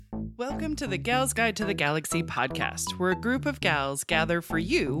Welcome to the Gals Guide to the Galaxy podcast, where a group of gals gather for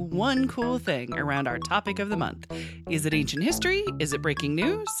you one cool thing around our topic of the month. Is it ancient history? Is it breaking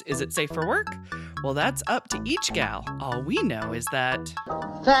news? Is it safe for work? Well, that's up to each gal. All we know is that...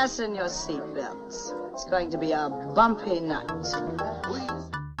 Fasten your seatbelts. It's going to be a bumpy night.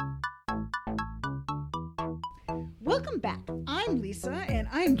 Welcome back. I'm Lisa, and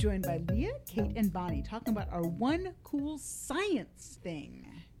I'm joined by Leah, Kate, and Bonnie talking about our one cool science thing.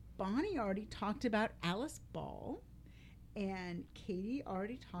 Bonnie already talked about Alice Ball, and Katie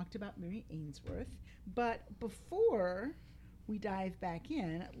already talked about Mary Ainsworth. But before we dive back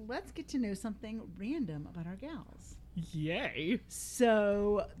in, let's get to know something random about our gals. Yay.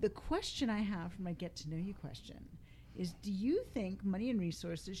 So the question I have for my get to know you question is, do you think money and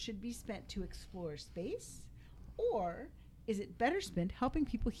resources should be spent to explore space, or is it better spent helping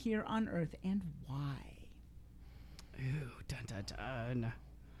people here on Earth, and why? Ooh, dun dun dun.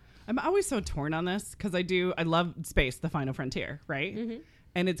 I'm always so torn on this because I love space, the final frontier, right? Mm-hmm.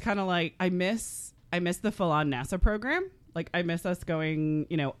 And it's kind of like I miss the full-on NASA program. Like I miss us going,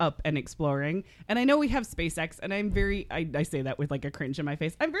 up and exploring. And I know we have SpaceX, and I say that with like a cringe in my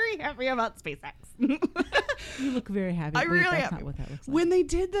face. I'm very happy about SpaceX. You look very happy. That's not what that looks like. When they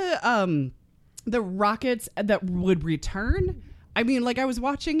did the rockets that would return, I mean, like I was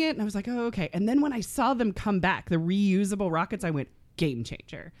watching it and I was like, oh, okay. And then when I saw them come back, the reusable rockets, I went, game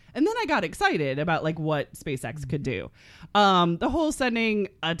changer. And then I got excited about like what SpaceX could do. The whole sending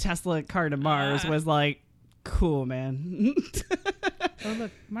a Tesla car to Mars was like, cool, man. Oh, look,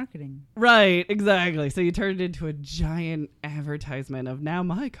 marketing. Right, exactly. So you turned it into a giant advertisement of now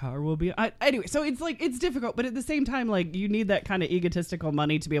my car will be... anyway, so it's like, it's difficult, but at the same time, like you need that kind of egotistical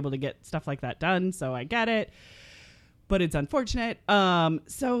money to be able to get stuff like that done. So I get it. But it's unfortunate.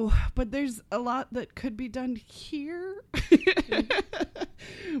 But there's a lot that could be done here.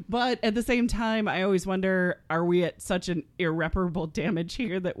 But at the same time, I always wonder, are we at such an irreparable damage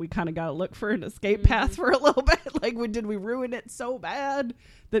here that we kind of got to look for an escape path for a little bit? Like, did we ruin it so bad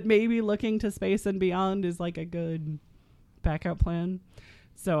that maybe looking to space and beyond is like a good backup plan?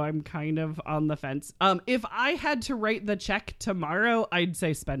 So I'm kind of on the fence. If I had to write the check tomorrow, I'd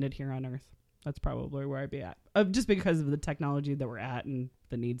say spend it here on Earth. That's probably where I'd be at. Just because of the technology that we're at and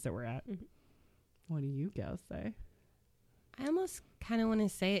the needs that we're at. Mm-hmm. What do you guys say? I almost kind of want to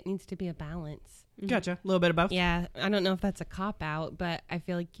say it needs to be a balance. Gotcha. A little bit of both. Yeah. I don't know if that's a cop-out, but I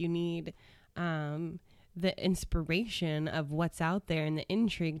feel like you need the inspiration of what's out there and the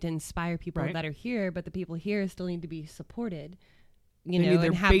intrigue to inspire people that are here, but the people here still need to be supported. They need their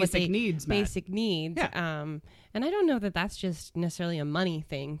and have basic needs met. Basic needs. Yeah. And I don't know that that's just necessarily a money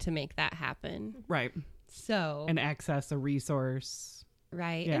thing to make that happen. Right. So. And access a resource.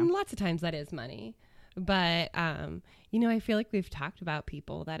 Right. Yeah. And lots of times that is money. But, I feel like we've talked about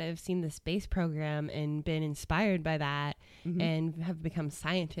people that have seen the space program and been inspired by that and have become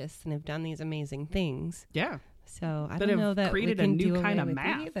scientists and have done these amazing things. Yeah. So I don't know that created we can a new do kind away of with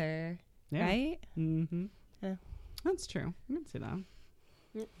math. it either. Yeah. Right? Mm-hmm. Yeah. That's true. I can see that.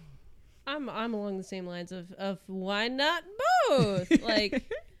 I'm along the same lines of why not both? Like,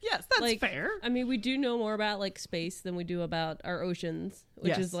 yes, that's fair. I mean, we do know more about like space than we do about our oceans,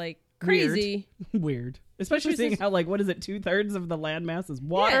 which is like Weird. crazy. Weird. Especially seeing how like, what is it? 2/3 of the landmass is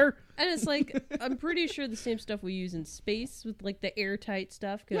water. Yeah. And it's like, I'm pretty sure the same stuff we use in space with like the airtight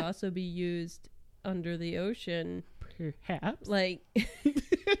stuff could also be used under the ocean. Perhaps. Like,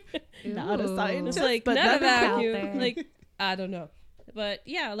 not a scientist, like but not a that's out vacuum. there. Like, I don't know. But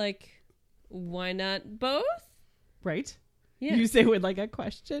yeah, like, why not both? Right? Yeah. You say with like a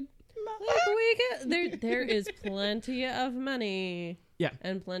question. There is plenty of money. Yeah.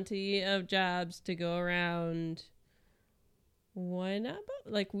 And plenty of jobs to go around. Why not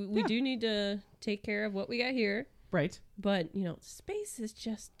both? Like, we do need to take care of what we got here. Right. But, space is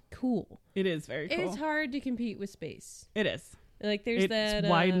just cool. It is very cool. It's hard to compete with space. It is. Like, there's it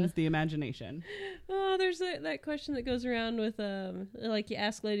widens the imagination. Oh, there's that question that goes around with, like, you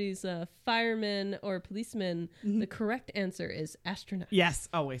ask ladies, firemen or policemen, the correct answer is astronaut. Yes,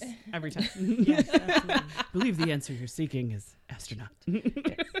 always. Every time. Yes, absolutely. I believe the answer you're seeking is astronaut.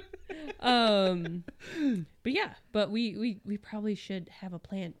 But we probably should have a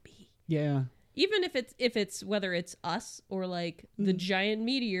plan B. Yeah. Even if it's whether it's us or like the giant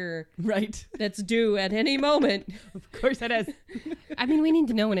meteor Right. that's due at any moment. Of course it is. I mean, we need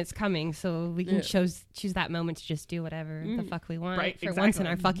to know when it's coming so we can choose that moment to just do whatever the fuck we want Right, for once in exactly.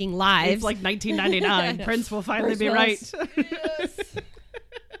 our fucking lives. It's like 1999. Prince will finally Prince be Willis. right.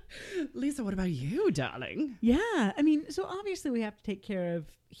 Lisa, what about you, darling? Yeah. I mean, so obviously we have to take care of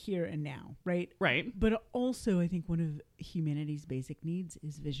here and now, right? Right. But also, I think one of humanity's basic needs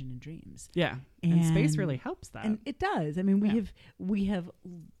is vision and dreams. Yeah. And space And- really helps that. And it does. I mean, Yeah. we have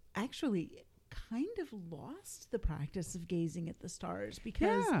actually kind of lost the practice of gazing at the stars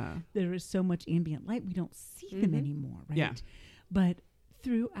because yeah. there is so much ambient light, we don't see them Mhm. anymore, right? Yeah. But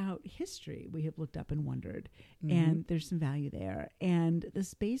throughout history, we have looked up and wondered, Mhm. and there's some value there. And the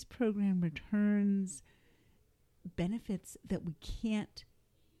space program returns benefits that we can't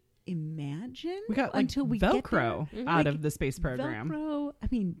imagine We got like until we get there. Velcro Mhm. out Like, of the space program. Velcro, I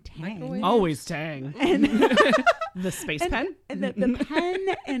mean, Tang. Microwave. Always Tang. And, The space and, pen. and the pen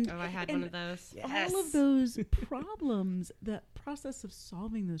and Oh, I had and one of those. all of those problems, the process of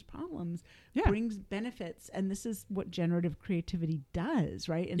solving those problems Yeah. brings benefits. And this is what generative creativity does,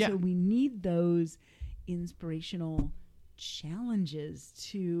 right? And Yeah. so we need those inspirational challenges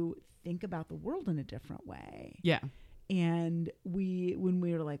to think about the world in a different way. Yeah. And when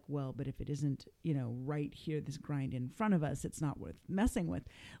we were like, well, but if it isn't, right here, this grind in front of us, it's not worth messing with.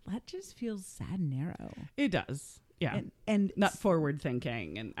 That just feels sad and narrow. It does. Yeah. And Not forward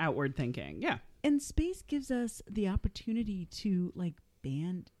thinking and outward thinking. Yeah. And space gives us the opportunity to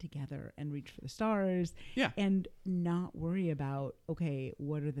band together and reach for the stars. Yeah. And not worry about, okay,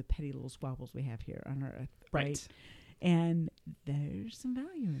 what are the petty little squabbles we have here on Earth? Right. And there's some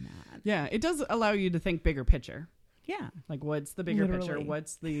value in that. Yeah. It does allow you to think bigger picture. Yeah. Like, what's the bigger picture? Literally.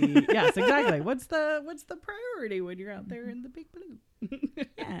 What's the yes, exactly. What's the priority when you're out there in the big blue?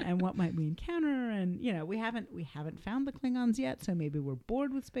 Yeah. And what might we encounter? And we haven't found the Klingons yet, so maybe we're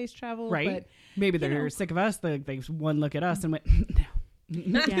bored with space travel. Right. But Maybe they're know. sick of us. They one look at us and went,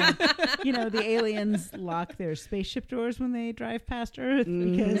 no. yeah, the aliens lock their spaceship doors when they drive past Earth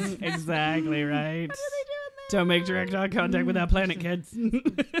because Mhm, exactly right. what are they doing there? Don't make direct eye contact with that planet, kids.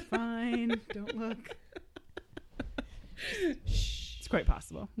 It's fine. Don't look. It's quite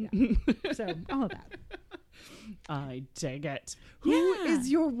possible. Yeah. So all of that. I dig it. Who Yeah. is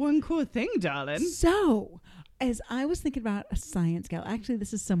your one cool thing, darling? So, as I was thinking about a science gal, actually,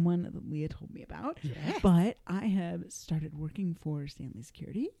 this is someone that Leah told me about. Yeah. But I have started working for Stanley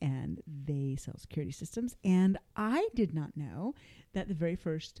Security, and they sell security systems. And I did not know that the very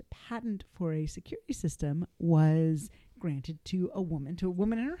first patent for a security system was granted to a woman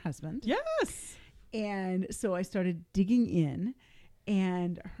and her husband. Yes. And so I started digging in,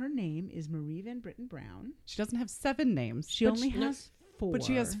 and her name is Marie Van Britten Brown. She doesn't have 7 names. She but only has 4. but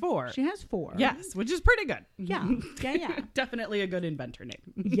she has 4. She has 4. Yes, which is pretty good. Yeah. Yeah. Definitely a good inventor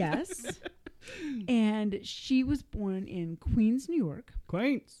name. Yes. And she was born in Queens, New York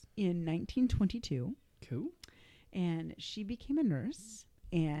Quaints. in 1922. Cool. And she became a nurse.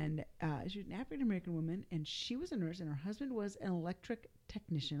 And she was an African American woman. And she was a nurse. And her husband was an electronic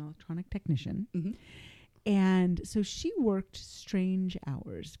technician. Mhm. And so she worked strange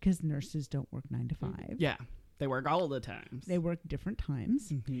hours because nurses don't work 9 to 5. Yeah. They work all the times. They work different times.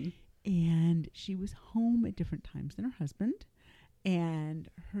 Mhm. And she was home at different times than her husband. And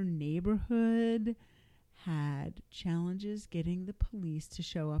her neighborhood had challenges getting the police to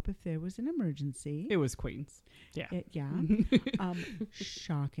show up if there was an emergency. It was Queens. Yeah.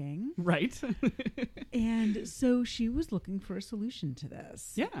 Shocking. Right. And so she was looking for a solution to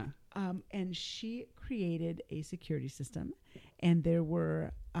this. Yeah. And she created a security system. And there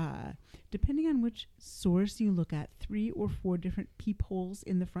were, depending on which source you look at, 3 or 4 different peepholes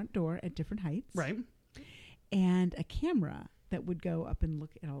in the front door at different heights. Right. And a camera that would go up and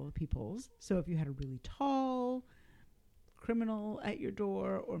look at all the peepholes. So if you had a really tall criminal at your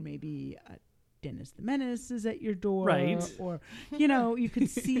door, or maybe a Dennis the Menace is at your door, Right. or, you could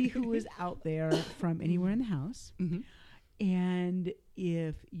see who was out there from anywhere in the house. Mhm. And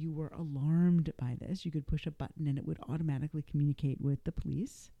if you were alarmed by this, you could push a button and it would automatically communicate with the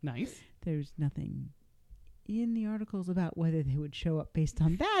police. Nice. There's nothing in the articles about whether they would show up based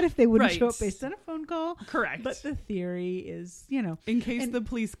on that, if they wouldn't show Right. up based on a phone call. Correct. But the theory is, in case and- the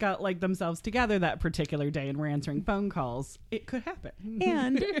police got themselves together that particular day and were answering phone calls, it could happen.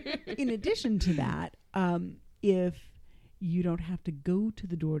 and in addition to that, if you don't have to go to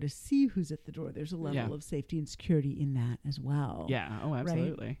the door to see who's at the door, there's a level Yeah. of safety and security in that as well. Yeah. Oh,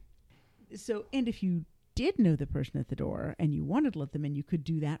 absolutely. So, and if you did know the person at the door and you wanted to let them in, you could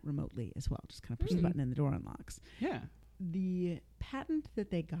do that remotely as well. Just kind of push the button and the door unlocks. Yeah. The patent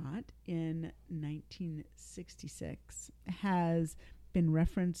that they got in 1966 has been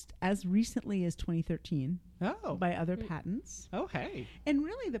referenced as recently as 2013 Oh. by other patents. Okay. And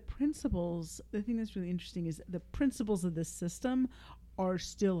really the thing that's really interesting is the principles of this system are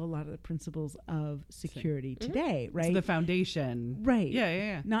still a lot of the principles of security today, right? It's the foundation. Right.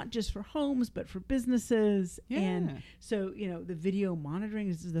 Yeah. Not just for homes, but for businesses. Yeah. And so, the video monitoring,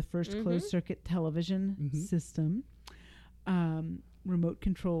 this is the first closed circuit television system. Remote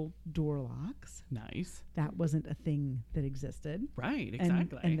control door locks. Nice. That wasn't a thing that existed. Right,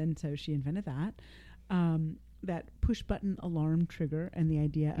 exactly. And then so she invented that. That push button alarm trigger and the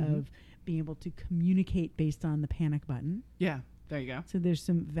idea of being able to communicate based on the panic button. Yeah, there you go. So there's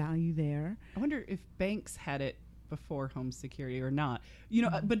some value there. I wonder if banks had it before home security or not.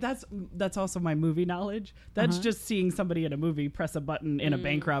 But that's also my movie knowledge. That's just seeing somebody in a movie press a button in a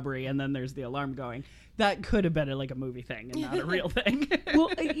bank robbery and then there's the alarm going. That could have been like a movie thing and not a real thing. Well,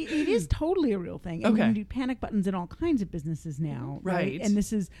 it is totally a real thing. And Okay. you can do panic buttons in all kinds of businesses now. Right. And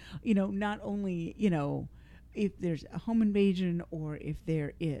this is, not only, if there's a home invasion or if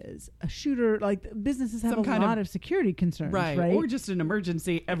there is a shooter, like businesses have Some a kind lot of- of security concerns, right? Or just an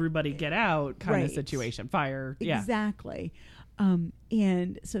emergency, everybody get out kind of Right. situation. Fire. Yeah. Exactly.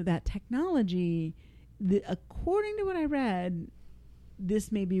 And so that technology, according to what I read,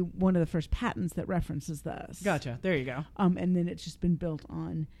 this may be one of the first patents that references this. Gotcha. There you go. And then it's just been built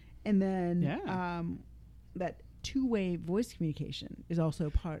on. And then Yeah. that two-way voice communication is also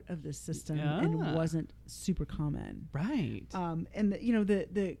part of this system and wasn't super common. Right. And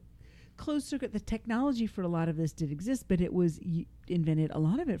the closed circuit, the technology for a lot of this did exist, but it was invented, a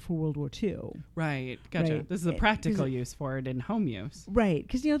lot of it for World War II. Right. Gotcha. Right. This is a practical use for it in home use. Right.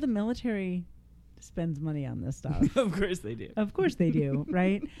 Because, the military spends money on this stuff. Of course they do. Of course they do,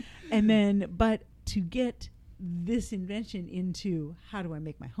 right? And then, but to get this invention into how do I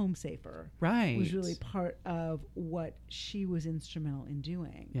make my home safer Right. was really part of what she was instrumental in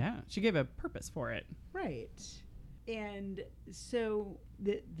doing. Yeah. She gave a purpose for it. Right. And so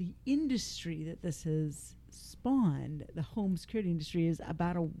the industry that this has spawned, the home security industry, is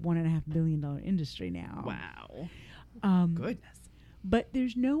about a $1.5 billion industry now. Wow. Goodness. But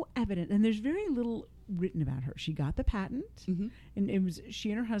there's no evidence, and there's very little written about her. She got the patent, and it was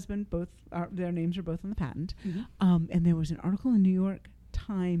she and her husband both. Their names are both on the patent. And there was an article in New York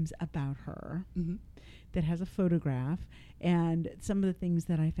Times about her that has a photograph. And some of the things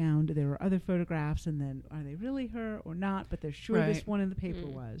that I found, there were other photographs, and then are they really her or not? But they're sure this Right. one in the paper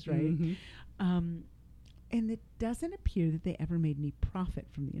was right. And it doesn't appear that they ever made any profit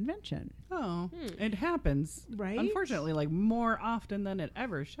from the invention. Oh, it happens. Right? Unfortunately, like more often than it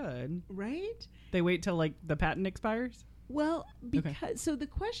ever should. Right? They wait till like the patent expires. Well, because so the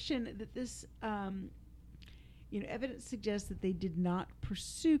question that this, evidence suggests that they did not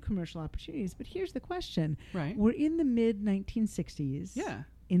pursue commercial opportunities. But here's the question: Right. we're in the mid 1960s. Yeah.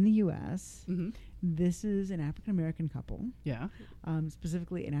 In the U.S., Mm-hmm. this is an African American couple, Yeah.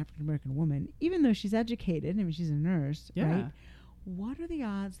 specifically an African American woman. Even though she's educated, I mean, she's a nurse, Yeah. right? What are the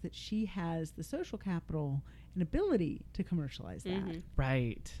odds that she has the social capital and ability to commercialize that?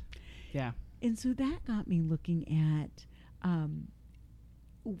 Right. Yeah. And so that got me looking at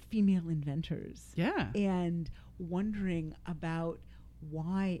female inventors. Yeah. And wondering about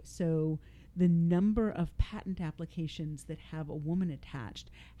why. So the number of patent applications that have a woman attached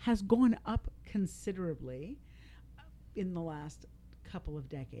has gone up considerably in the last couple of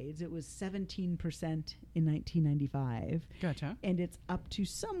decades. It was 17% in 1995. Gotcha. And it's up to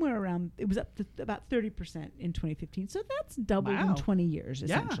somewhere around, it was up to about 30% in 2015. So that's doubled Wow. in 20 years, Yeah.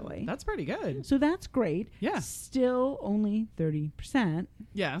 essentially. That's pretty good. So that's great. Yeah. Still only 30%,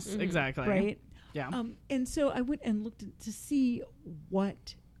 Yes, exactly. right? Yeah. And so I went and looked to see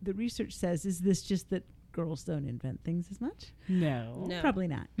what the research says. Is this just that girls don't invent things as much? No. No. Probably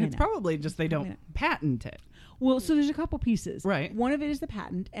not. It's probably just they Probably don't not. patent it. Well, so there's a couple pieces. Right. One of it is the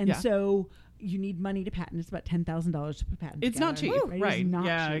patent, and Yeah. so you need money to patent. It's about $10,000 to put a patent. It's not cheap. together, Right. It is not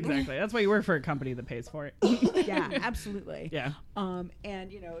Yeah, cheap. exactly. That's why you work for a company that pays for it. Yeah, absolutely. Yeah.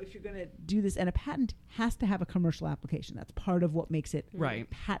 And if you're going to do this, and a patent has to have a commercial application. That's part of what makes it Right.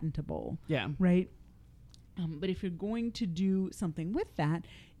 patentable. Yeah. Right. But if you're going to do something with that,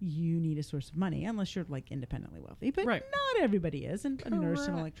 you need a source of money, unless you're like independently wealthy. But Right. not everybody is, and a nurse and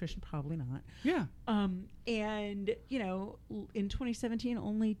Correct. electrician probably not. Yeah. And in 2017,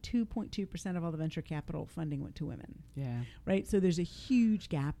 only 2.2% of all the venture capital funding went to women. Yeah. Right. So there's a huge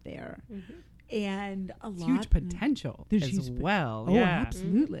gap there, and a lot Huge potential There's as huge well. Oh, yeah.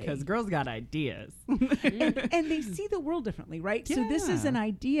 absolutely. Because girls got ideas. and they see the world differently, right? So this is Yeah. an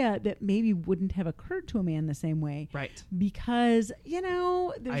idea that maybe wouldn't have occurred to a man the same way, Right. because there's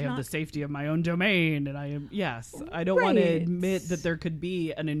I have not the safety of my own domain, and I am I don't want to Right. admit that there could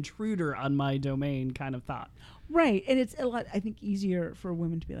be an intruder on my domain kind of thought. Right. And it's a lot, I think, easier for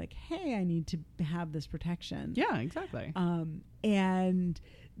women to be like, hey, I need to have this protection. Yeah, exactly. And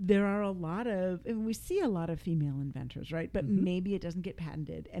there are a lot of, and we see a lot of female inventors, right? But maybe it doesn't get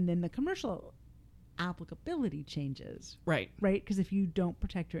patented. And then the commercial applicability changes. Right. Right? Because if you don't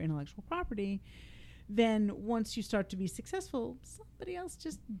protect your intellectual property, then once you start to be successful, somebody else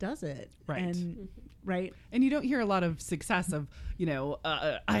just does it. Right. And, right. And you don't hear a lot of success of,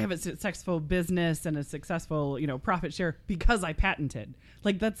 I have a successful business and a successful, profit share because I patented.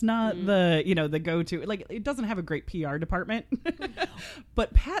 Like, that's not the, the go-to. Like, it doesn't have a great PR department.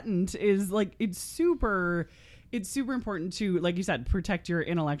 But patent is, like, it's super important to, like you said, protect your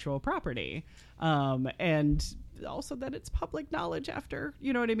intellectual property. And also that it's public knowledge after,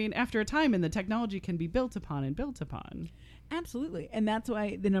 after a time, and the technology can be built upon. Absolutely. And that's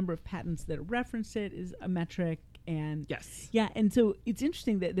why the number of patents that reference it is a metric. And yes. Yeah. And so it's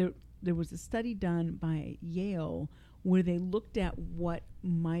interesting that there was a study done by Yale where they looked at what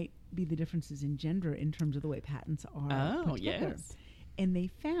might be the differences in gender in terms of the way patents are put together. Yes. And they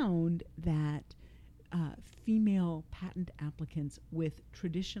found that female patent applicants with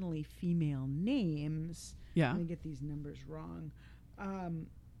traditionally female names, Yeah. I'm going to get these numbers wrong,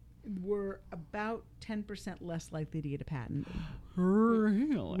 were about 10% less likely to get a patent.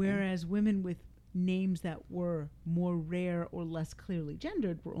 Really? Whereas women with names that were more rare or less clearly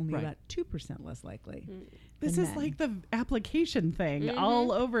gendered were only Right. about 2% less likely. This than is men. like the application thing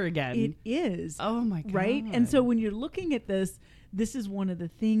all over again. It is. Oh my God. Right? And so when you're looking at this is one of the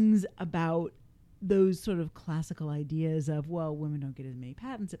things about those sort of classical ideas of, well, women don't get as many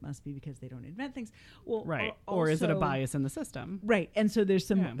patents, it must be because they don't invent things. Well, Right. Or is it a bias in the system? Right. And so there's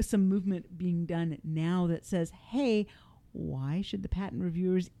Yeah. some movement being done now that says, hey, why should the patent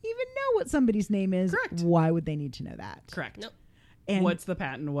reviewers even know what somebody's name is? Correct. Why would they need to know that? Correct. Nope. And what's the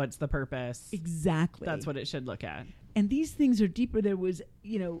patent? What's the purpose? exactly. That's what it should look at. And these things are deeper. There was,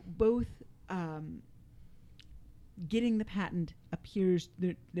 both getting the patent appears,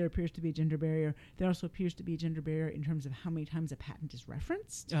 there appears to be a gender barrier. There also appears to be a gender barrier in terms of how many times a patent is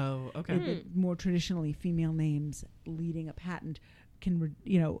referenced. Oh, okay. The more traditionally female names leading a patent can,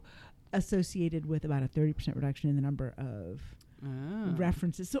 associated with about a 30% reduction in the number of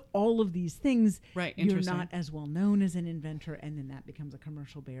references. So all of these things, Right. you're Interesting. not as well known as an inventor, and then that becomes a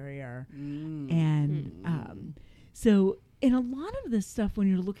commercial barrier. And so in a lot of this stuff, when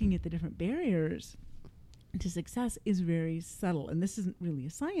you're looking at the different barriers to success, is very subtle. And this isn't really a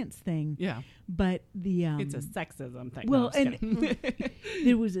science thing. Yeah. But the It's a sexism thing. well, No, I'm just and kidding.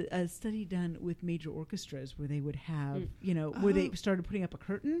 there was a study done with major orchestras where they would have, where they started putting up a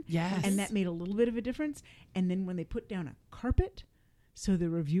curtain. Yes. And that made a little bit of a difference. And then when they put down a carpet, so the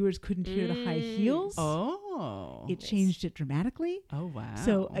reviewers couldn't hear the high heels, Oh. it changed it dramatically. Oh, wow.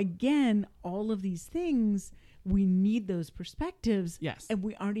 So again, all of these things, we need those perspectives. Yes. And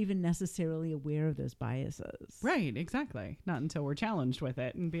we aren't even necessarily aware of those biases. Right, exactly. Not until we're challenged with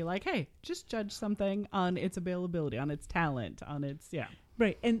it and be like, hey, just judge something on its availability, on its talent, on its,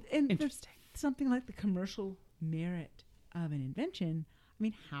 Right. And Interesting. something like the commercial merit of an invention. I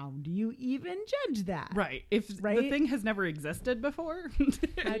mean, how do you even judge that? Right. If the Right? thing has never existed before.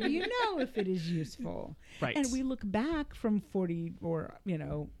 How do you know if it is useful? Right. And we look back from 40 or,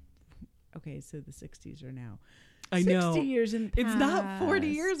 okay, so the 60s are now. I 60 know. years in the It's not 40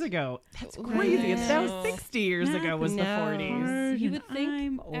 past. years ago. That's crazy. It's now 60 years ago was the No. 40s. Hard, You would and think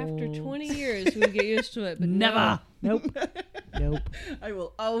I'm after old. 20 years we would get used to it, but Never. Nope. Nope. I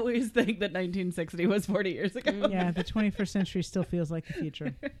will always think that 1960 was 40 years ago. Yeah, the 21st century still feels like the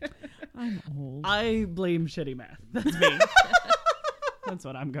future. I'm old. I blame shitty math. That's me. That's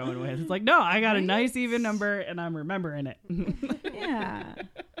what I'm going with. It's like, no, I got a nice even number and I'm remembering it. Yeah.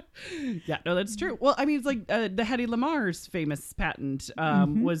 Yeah, no, that's true. Well, I mean, it's like the Hedy Lamar's famous patent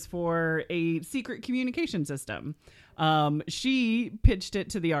was for a secret communication system. She pitched it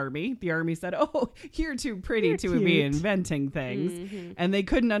to the Army. The Army said, oh, you're too pretty You're to cute. be inventing things. And they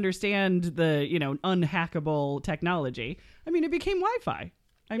couldn't understand the, unhackable technology. I mean, it became Wi-Fi.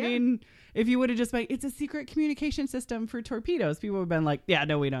 I mean, if you would have just been, it's a secret communication system for torpedoes, people would have been like, yeah,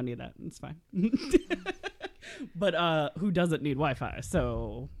 no, we don't need that. It's fine. But who doesn't need Wi-Fi?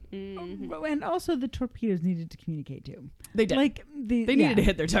 So And also the torpedoes needed to communicate too. they did. Like They needed to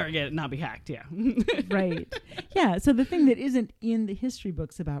hit their target and not be hacked. Yeah. Right. Yeah. So the thing that isn't in the history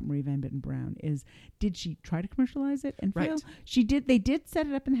books about Marie Van Bitten Brown is, did she try to commercialize it and fail? Right. She did. They did set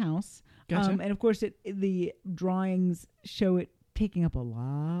it up in house. Gotcha. And of course, the drawings show it taking up a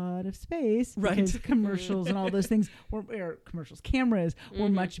lot of space. Right. Because commercials and all those things cameras were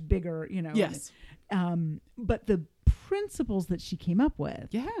much bigger, Yes. But the principles that she came up with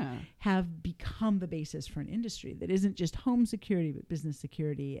Yeah. have become the basis for an industry that isn't just home security, but business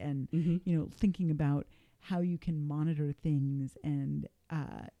security and, thinking about how you can monitor things and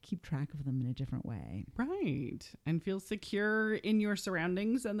keep track of them in a different way. Right. And feel secure in your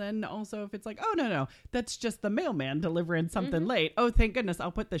surroundings. And then also if it's like, oh, no, that's just the mailman delivering something late. Oh, thank goodness.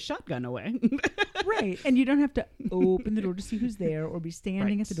 I'll put the shotgun away. Right. And you don't have to open the door to see who's there or be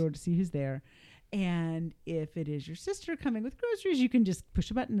standing Right. at the door to see who's there. And if it is your sister coming with groceries, you can just push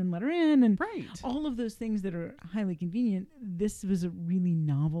a button and let her in. And Right. all of those things that are highly convenient. This was a really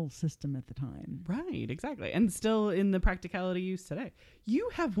novel system at the time. Right, exactly. And still in the practicality used today. You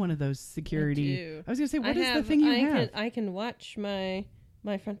have one of those security. do. I was going to say, what is have, the thing you I have? I can watch my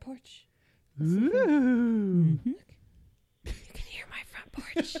front porch. Ooh. Mm-hmm. You can hear my front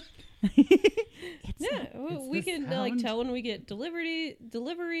porch. It's Yeah, It's we the can sound. tell when we get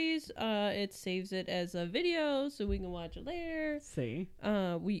deliveries. It saves it as a video, so we can watch it later. See.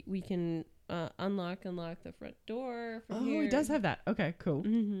 We can unlock the front door from Oh, here. it does have that. Okay, cool.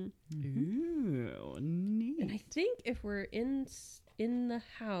 Mm-hmm. Ooh, neat. And I think if we're in the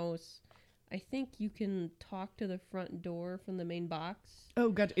house, I think you can talk to the front door from the main box. Oh,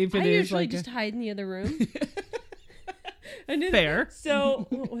 God. If it I is usually like just hide in the other room. And then- fair. So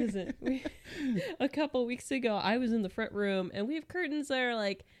what was it? A couple weeks ago, I was in the front room, and we have curtains that are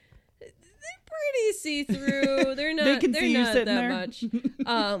like they're pretty see through. They're not. They can they're see you not sitting that there. much.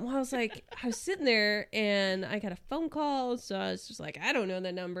 I was sitting there, and I got a phone call. So I was just like, I don't know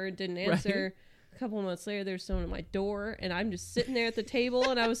the number. Didn't answer. A couple of months later, there's someone at my door, and I'm just sitting there at the table,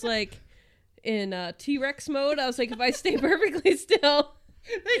 and I was like, in T-Rex mode. I was like, if I stay perfectly still.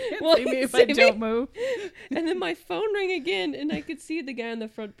 Well, See me if see I me? don't move. And then my phone rang again, and I could see the guy on the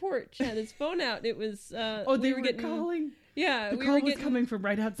front porch had his phone out. It was Oh, they were getting calling. Yeah, The we call were was getting coming from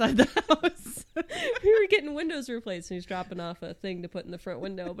right outside the house. we were getting windows replaced, and he was dropping off a thing to put in the front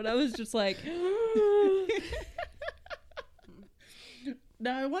window. But I was just like,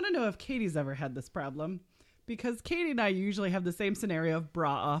 Now, I want to know if Katie's ever had this problem, because Katie and I usually have the same scenario of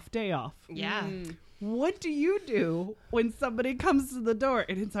bra off, day off. Yeah. What do you do when somebody comes to the door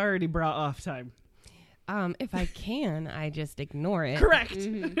and it's already bra off time? If I can, I just ignore it. Correct.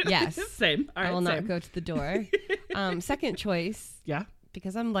 Yes. Same. All right, I will not same. go to the door. Second choice, Yeah.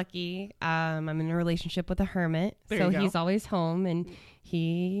 because I'm lucky, I'm in a relationship with a hermit. There So you go. he's always home and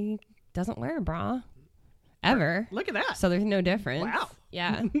he doesn't wear a bra ever. Look at that. So there's no difference. Wow.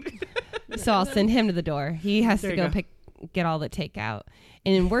 Yeah. So I'll send him to the door. He has There to you go go. get all the takeout.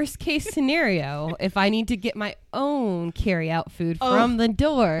 And in worst case scenario, if I need to get my own carry out food Oh, from the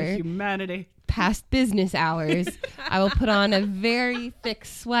door Humanity. past business hours, I will put on a very thick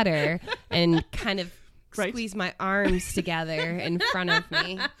sweater and kind of Right. squeeze my arms together in front of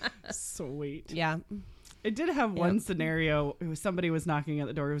me. Sweet. Yeah. It did have one scenario. It was somebody was knocking at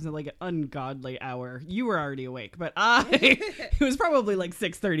the door. It was like an ungodly hour. You were already awake, but it was probably like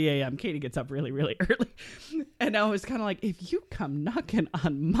 6:30 a.m. Katie gets up really, really early. And I was kind of like, if you come knocking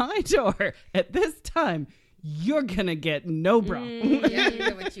on my door at this time, you're going to get no bra. Yeah, you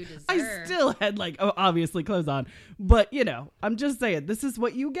know what you deserve. I still had like, obviously clothes on. But, I'm just saying, this is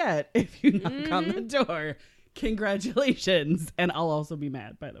what you get if you knock on the door. Congratulations. And I'll also be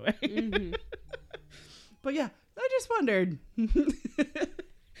mad, by the way. But yeah, I just wondered.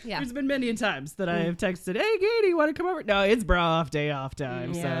 Yeah. There's been many times that I have texted, hey, Katie, you want to come over? No, it's bra off, day off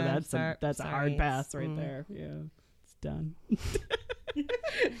time. So Yeah, that's a sorry, hard pass it's- right there. Yeah, it's done.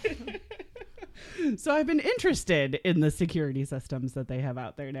 So I've been interested in the security systems that they have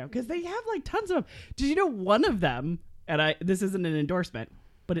out there now, because they have like tons of them. Did you know one of them, and this isn't an endorsement,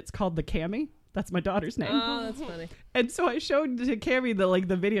 but it's called the Cami? That's my daughter's name. oh, that's funny. And so I showed to Cammie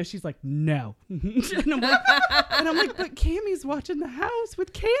the video. She's like, no. and I'm like, but Cammie's watching the house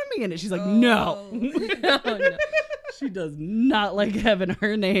with Cammie in it. She's like, no. Oh, no. She does not like having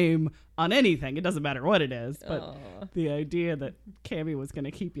her name on anything. It doesn't matter what it is. But Aw. the idea that Cammie was going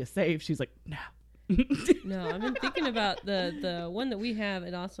to keep you safe, she's like, no. No, I've been thinking about the one that we have.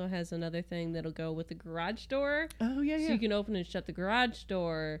 It also has another thing that'll go with the garage door. Oh, yeah, So yeah. you can open and shut the garage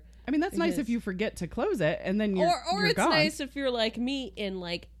door. I mean, that's nice Because- if you forget to close it and then you're Or it's gone. nice if you're like me and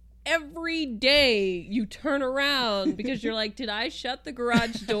like every day you turn around because you're like, did I shut the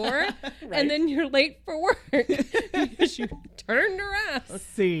garage door? And then you're late for work because you turned around.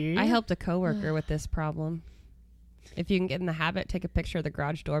 See? I helped a coworker with this problem. If you can get in the habit, take a picture of the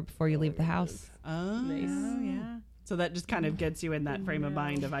garage door before you leave the house. Oh, Nice. yeah. So that just kind of gets you in that frame of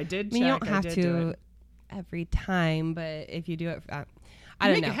mind of I did I mean, check, you don't have I did do to it. every time, but if you do it, I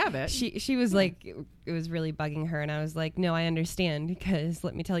don't Make know. a habit. She was like, it was really bugging her, and I was like, no, I understand, because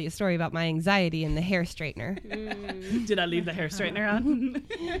let me tell you a story about my anxiety and the hair straightener. Did I leave the hair straightener on?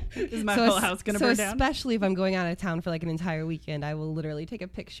 Is my So whole es- house going to so burn down? especially if I'm going out of town for like an entire weekend, I will literally take a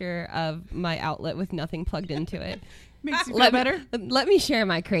picture of my outlet with nothing plugged into it. Makes you feel better? Let me share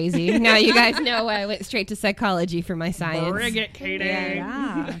my crazy. Now you guys know why I went straight to psychology for my science. Bring it, Katie.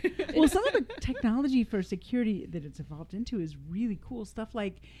 Yeah. Well, some of the technology for security that it's evolved into is really cool stuff,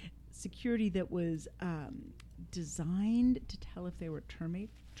 like security that was designed to tell if there were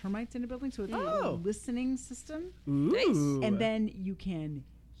termites in a building. So it's a listening system. Ooh. And then you can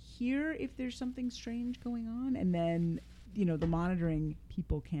hear if there's something strange going on. And then, the monitoring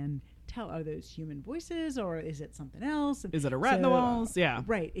people can tell, are those human voices or is it something else? Is it a rat in the walls? Yeah.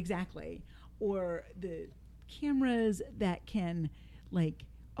 Right, exactly. Or the cameras that can, like,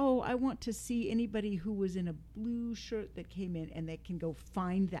 oh, I want to see anybody who was in a blue shirt that came in, and they can go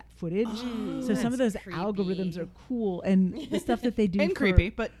find that footage. So some of those algorithms are cool, and the stuff that they do And for, creepy,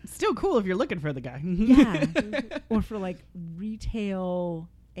 but still cool if you're looking for the guy. yeah, or for like retail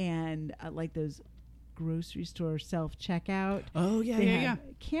and like those grocery store self-checkout. Oh, yeah, They yeah, have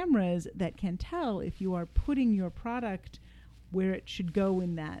cameras that can tell if you are putting your product where it should go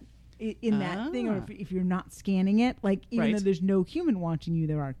in that that thing, or if you're not scanning it. Like, even though there's no human watching you,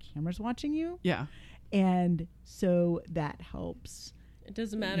 there are cameras watching you. Yeah. And so that helps. It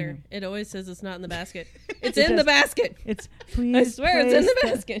doesn't matter. It always says it's not in the basket. It's It in the does. basket. It's please. I swear it's in the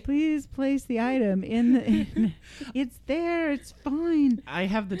place basket. Please place the item in the. It's there. It's fine. I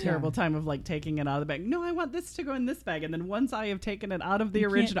have the terrible time of like taking it out of the bag. No, I want this to go in this bag. And then once I have taken it out of the You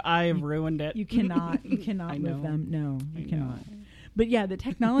can't- original, I have ruined it. You cannot. You cannot I move know. them. No, you I cannot. know. But yeah, the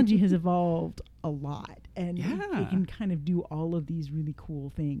technology has evolved a lot, and Yeah. it can kind of do all of these really cool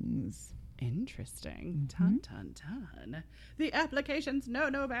things. Interesting. Dun, dun, dun. The applications know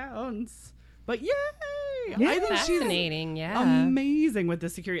no bounds. But yay! Yeah. I think she's Fascinating, yeah. amazing with the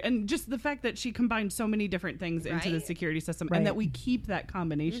security. And just the fact that she combined so many different things into the Right? security system Right. and that we keep that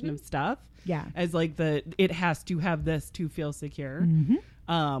combination of stuff Yeah. as like it has to have this to feel secure.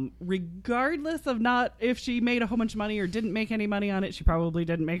 Regardless of not if she made a whole bunch of money or didn't make any money on it, she probably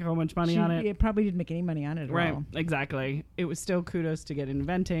didn't make a whole bunch of money on it. It probably didn't make any money on it at Right, all. exactly. It was still kudos to get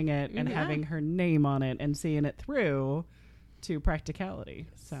inventing it and having her name on it and seeing it through to practicality.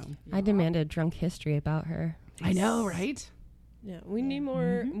 So I demand a drunk history about her. I know, right? Yeah, we need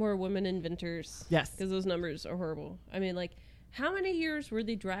more women inventors. Yes. because those numbers are horrible. I mean, like, how many years were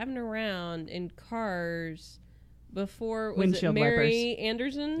they driving around in cars before? Was Windshield it Mary wipers.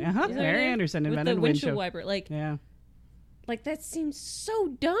 Anderson? Uh-huh, Is that her Mary name? Anderson with invented the windshield. wiper. Yeah, Like that seems so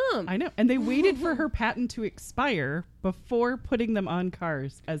dumb. I know. And they waited for her patent to expire before putting them on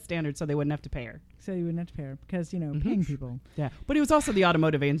cars as standard so they wouldn't have to pay her. So you wouldn't have to pay her because, paying people. Yeah, but it was also the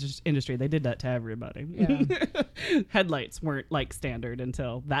automotive industry. They did that to everybody. Yeah. Headlights weren't like standard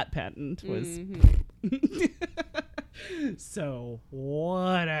until that patent was. So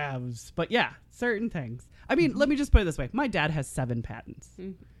whatevs. But yeah, certain things. I mean, let me just put it this way. My dad has 7 patents.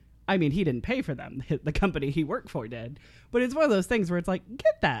 I mean, he didn't pay for them. The company he worked for did. But it's one of those things where it's like,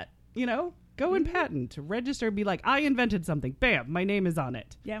 get that, go and patent, register, be like, I invented something. Bam, my name is on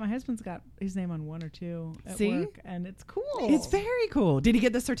it. Yeah, my husband's got his name on 1 or 2 at See? work, and it's cool. It's very cool. Did he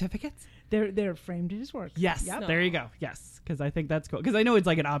get the certificates? They're framed in his work. Yes. Yep. There you go. Yes. Because I think that's cool. Because I know it's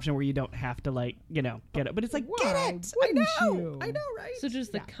like an option where you don't have to get it. But it's like, get Why it. I wouldn't know. you? I know, right? So does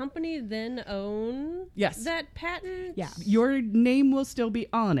the company then own Yes. that patent? Yeah. Your name will still be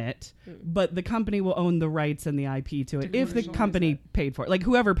on it, but the company will own the rights and the IP to it if the company paid for it. Like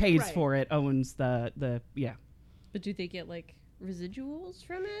whoever pays Right. for it owns the yeah. But do they get like residuals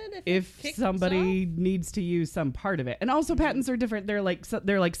from it If it kicks somebody off? needs to use some part of it. And also patents are different. They're like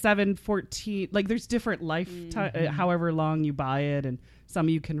 7, 14, like there's different lifetime however long you buy it, and some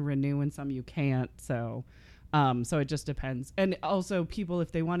you can renew and some you can't. So it just depends. And also people,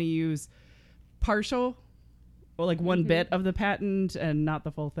 if they want to use partial or like one bit of the patent and not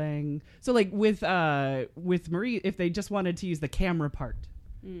the full thing. So like with Marie, if they just wanted to use the camera part,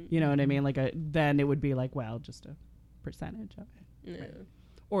 you know what I mean? Then it would be like, well, just a percentage of it. No.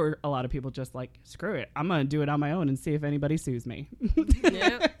 Or a lot of people just like, screw it, I'm going to do it on my own and see if anybody sues me.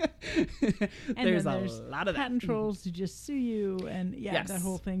 Yeah. And there's then a there's lot of that. patent trolls who just sue you, and Yes. that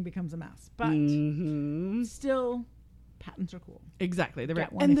whole thing becomes a mess. But Mhm. still, patents are cool. Exactly. They're Get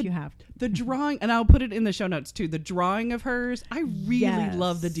right. one And if the, you have to. the drawing, and I'll put it in the show notes too, the drawing of hers, I really Yes.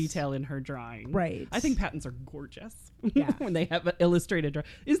 love the detail in her drawing. Right. I think patents are gorgeous. Yeah. When they have an illustrated drawing.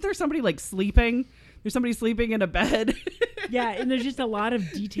 Is there somebody like sleeping There's somebody sleeping in a bed. Yeah, and there's just a lot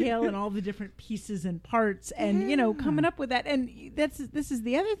of detail and all the different pieces and parts, and coming up with that. And this is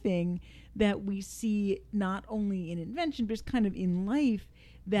the other thing that we see not only in invention, but just kind of in life,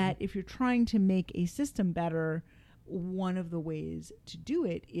 that if you're trying to make a system better, one of the ways to do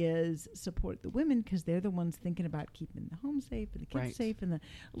it is support the women, because they're the ones thinking about keeping the home safe and the kids safe and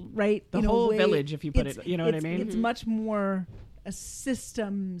the whole village, if you put it, you know what I mean? It's much more a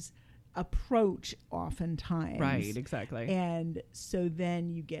systems approach oftentimes. Right, exactly. And so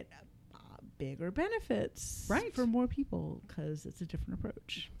then you get bigger benefits for more people because it's a different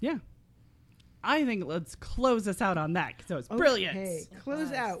approach. Yeah. I think let's close us out on that, because it was brilliant. Okay,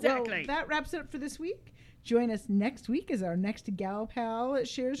 close out. Exactly. Well, that wraps it up for this week. Join us next week as our next gal pal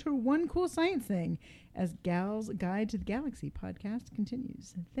shares her one cool science thing as Gal's Guide to the Galaxy podcast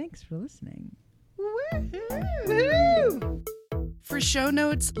continues. Thanks for listening. Woohoo! For show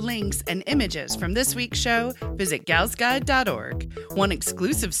notes, links, and images from this week's show, visit galsguide.org. Want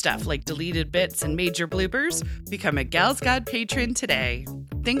exclusive stuff like deleted bits and major bloopers? Become a Gals Guide patron today.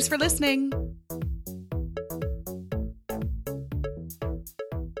 Thanks for listening.